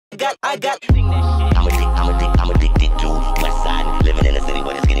I'm addicted to West Side, living in a city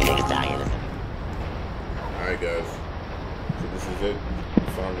where there's getting niggas dying. Alright guys, so this is it.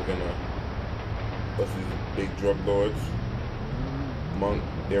 Finally gonna bust these big drug lords. Monk,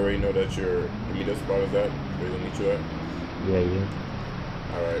 they already know that your meetup spot is at. Where they meet you at? Yeah.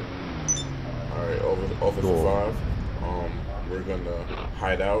 Alright, Officer Cool. 5. We're gonna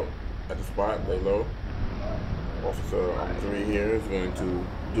hide out at the spot, lay low. Officer 3 here is going to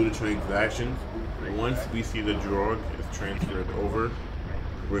do the transactions. Once we see the drug is transferred over,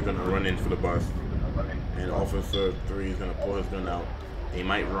 we're gonna run in for the bus. And Officer 3 is gonna pull his gun out. They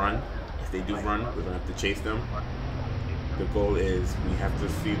might run. If they do run, we're gonna have to chase them. The goal is we have to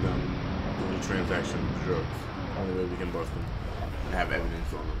see them do the transaction of drugs. Only way we can bust them and have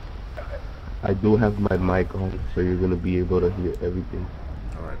evidence on them. I do have my mic on, so you're gonna be able to hear everything.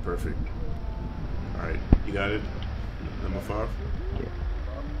 Alright, perfect. Alright, you got it? Number 5?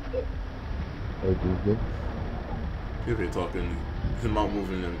 Yeah. Everything's good? If you're talking, it's about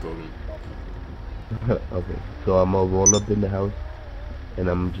moving and talking. Okay, so I'm gonna roll up in the house, and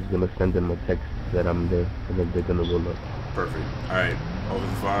I'm just gonna send them a text that I'm there, and then they're gonna roll up. Perfect. Alright,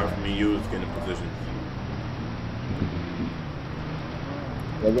 Officer 5, me and you is getting in position.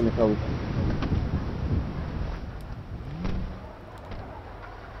 They're gonna come.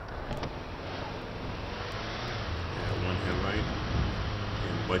 Yeah, one headlight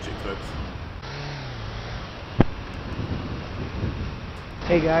and budget cuts.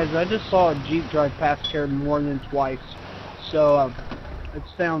 Hey guys, I just saw a Jeep drive past here more than twice, so it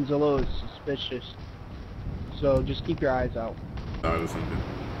sounds a little suspicious. So just keep your eyes out. Or something.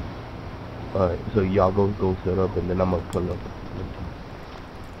 Alright, so y'all go set up, and then I'm gonna pull up.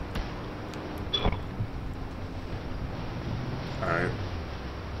 Alright.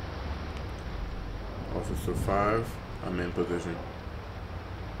 Officer 5, I'm in position.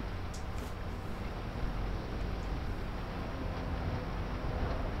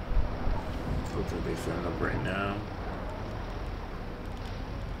 Looks like they're setting up right now.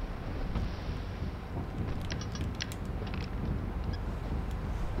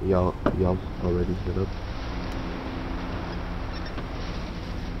 Y'all already set up?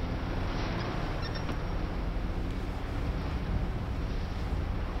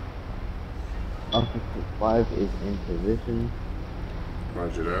 Officer 5 is in position.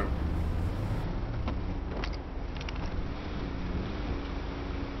 Roger that.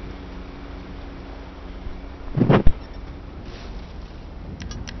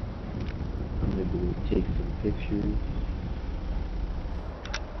 I'm gonna go take some pictures.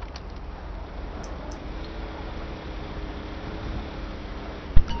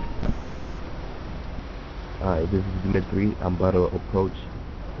 Alright, this is unit 3. I'm about to approach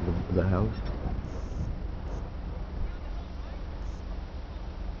the house.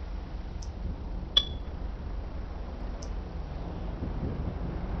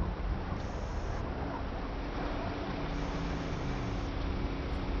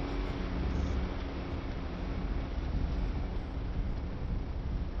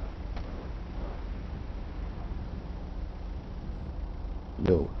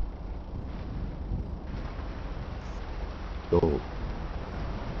 Yo. So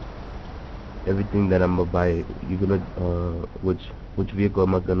everything that I'm gonna buy, you gonna which vehicle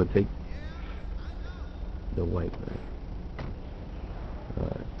am I gonna take? The white one.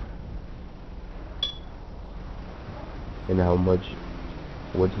 Alright. And how much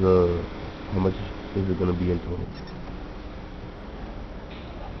is it gonna be in total?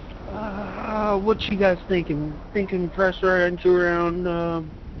 What you guys thinking? Thinking price range around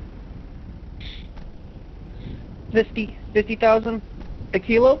 50,000 a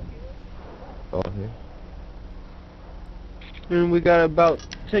kilo? Okay. And we got about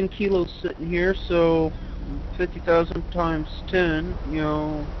 10 kilos sitting here, so 50,000 times 10, you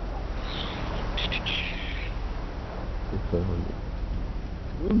know, It's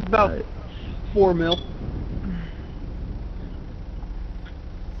 100. about Alright. 4 mil.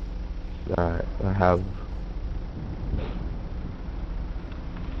 Alright,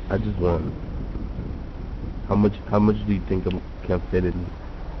 I just want, how much do you think I can fit in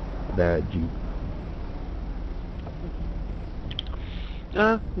that Jeep?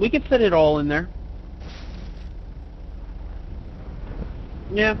 We can fit it all in there.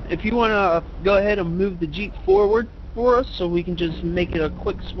 Yeah, if you want to go ahead and move the Jeep forward for us so we can just make it a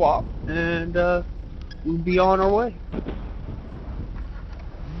quick swap, and we'll be on our way.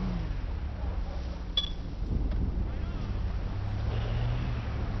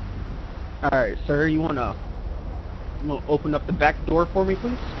 Alright, sir, you want to open up the back door for me,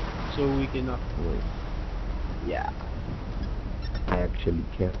 please? So we can, Wait, yeah. I actually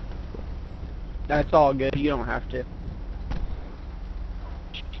can't. That's all good. You don't have to.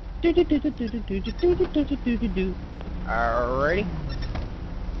 Alrighty.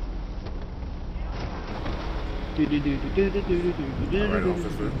 Alright,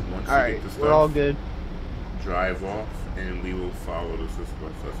 officer. Once you Alright, get the stuff, we're all good. drive off, and we will follow the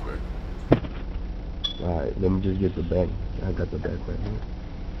suspect. Alright, let me just get the bag. I got the bag right here.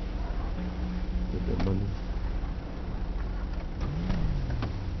 Get the money.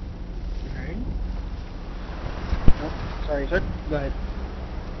 Alright. Oh, sorry, sir. Go ahead.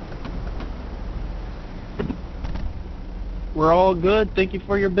 We're all good. Thank you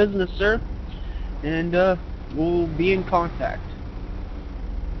for your business, sir. And we'll be in contact.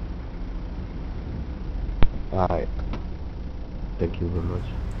 Alright. Thank you very much.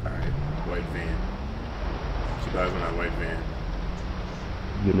 Alright, white van. Keep eyes on that white van.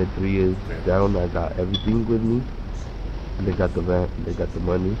 Unit 3 is down. I got everything with me. They got the van. They got the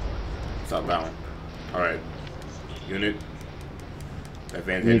money. Southbound. Alright. Unit. That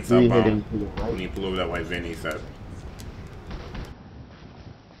van's heading southbound. We need to pull over that white van ASAP.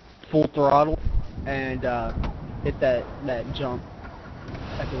 Full throttle and hit that jump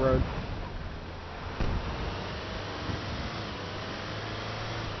at the road.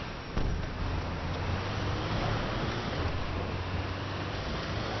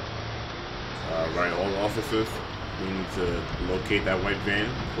 Right, all officers, we need to locate that white van,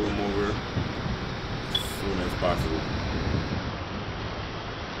 pull him over as soon as possible.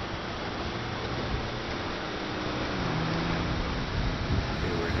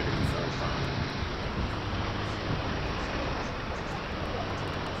 Okay, we're heading southbound.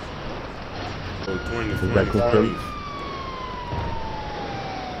 So 20 Is that 20 confirmed?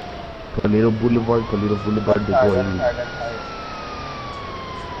 Tornado Boulevard, they're going.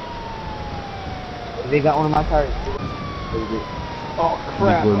 They got one of my tires. Oh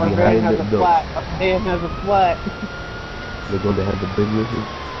crap, You're our gonna be van hiding has the a dope. flat. Our van has a flat. They're going to have the businesses.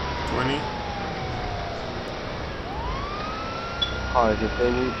 20. Oh, is it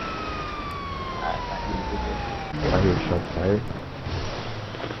finished? I hear shots fired.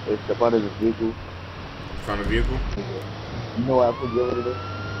 It's the part of the vehicle. Found a vehicle? You know what I put you over there?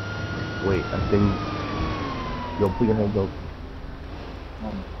 Wait, I think. Yo, put your hands up.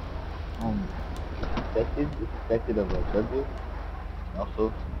 Suspected of a drug deal.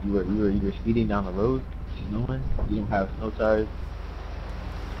 Also, you were speeding down the road, snowing. You don't have snow tires.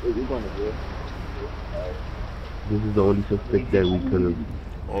 We're going to jail. This is the only suspect that we could have.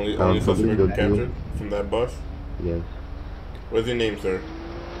 Only suspect the captured from that bus? Yes. What's your name, sir?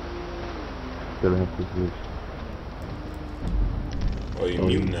 Gonna have to switch. Oh, you're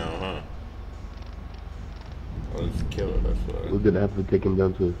mute now, huh? Oh, it's a killer, that's We're what. gonna have to take him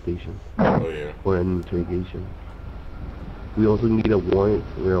down to a station Oh, yeah. for an interrogation. We also need a warrant.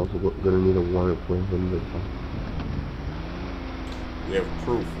 We're also gonna need a warrant for him this time. We have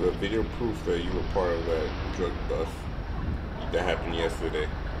proof, video proof that you were part of that drug bust that happened yesterday.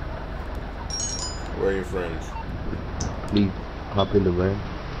 Where are your friends? Please hop in the van.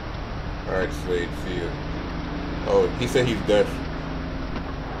 Alright, Slade, see you. Oh, he said he's deaf.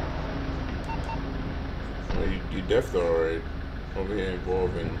 Oh, you deaf though, alright? Over here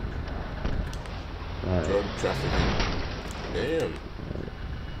involved in drug trafficking. Damn.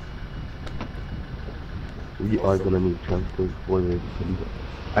 We are gonna need transport for this.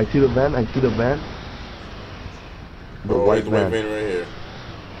 I see the van. The Oh, white the white van. van right here.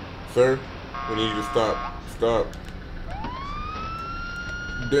 Sir, we need you to stop. Stop.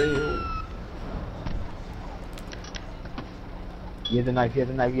 Damn. He has a knife, he has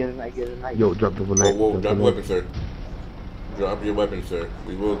a knife. Yo, drop the Whoa, knife. whoa, drop your weapon, sir. Drop your weapon, sir.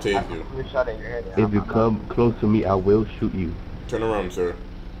 We will tase you. We shot at your head. If you come close to me, I will shoot you. Turn around, sir.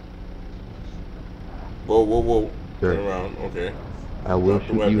 Whoa, whoa, whoa. Sir. Turn around, okay. I will Drop the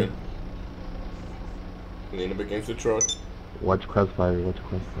shoot weapon. you. Lean up against the truck. Watch crossfire. Alright,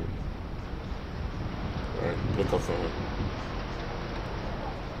 look up someone.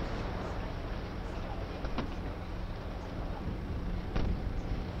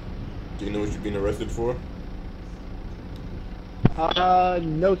 Do you know what you're being arrested for?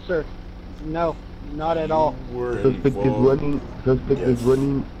 No sir. No, not at all. You were Suspect is involved. running. Suspect is Yes.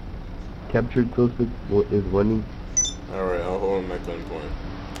 running. Captured suspect is running. Alright, I'll hold him at gunpoint.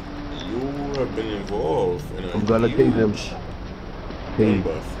 You have been involved in a I'm gonna tase him. gun Tase.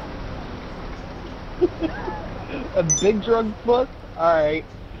 bust. A big drug bust? Alright.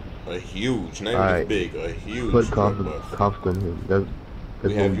 A huge, not even Alright. big, a huge Put drug bust. cuffs on him. That's We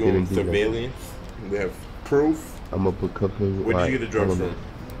what have we you didn't on do that. surveillance. We have proof. I'm gonna put cuffs on him. Where'd you get the drugs from?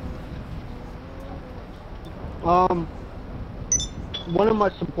 One of my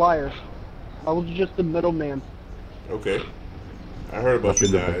suppliers. I was just the middleman. Okay. I heard about What's you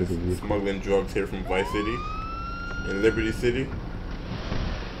in the back guys of the vehicle? smuggling drugs here from Vice City and Liberty City.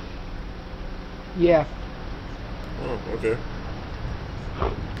 Yeah. Oh, okay.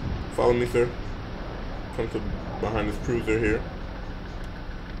 Follow me, sir. Come to behind this cruiser here.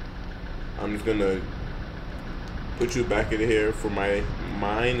 I'm just gonna put you back in here for mine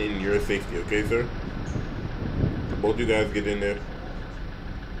and your safety, okay, sir? Both you guys get in there.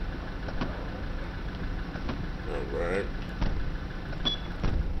 Alright.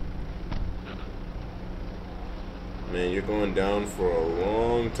 Man, you're going down for a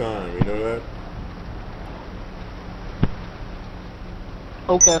long time, you know that?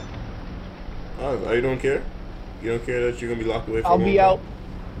 Okay. Oh, you don't care? You don't care that you're gonna be locked away for a I'll long be time? out.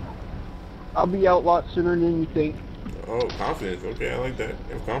 I'll be out a lot sooner than you think. Oh, confidence. Okay, I like that.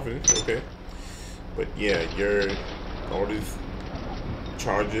 You have confidence. Okay. But yeah, all these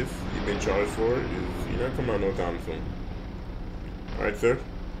charges you've been charged for you're not coming out no time soon. All right, sir.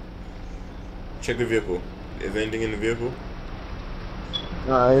 Check the vehicle. Is there anything in the vehicle?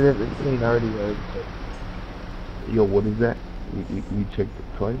 No, it ain't already. Yo, what is that? You checked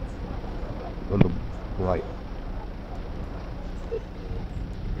it twice? On the right.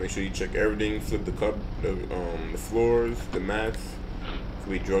 Make sure you check everything. Flip the cup, the floors, the mats.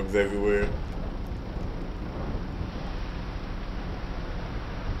 There'll be drugs everywhere.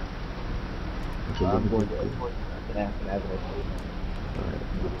 I'm going to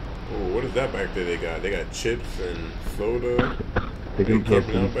Oh, what is that back there they got? They got chips and soda. They can They put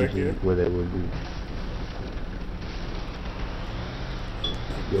camping out police back here? station where they will be.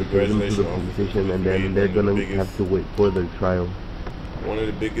 Yo, take them to the Congratulations, police officers. station, and Made then they're one of the gonna biggest- have to wait for their trial. One of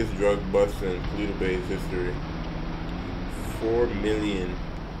the biggest drug busts in Toledo Bay's history. $4 million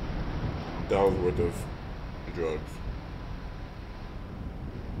worth of drugs.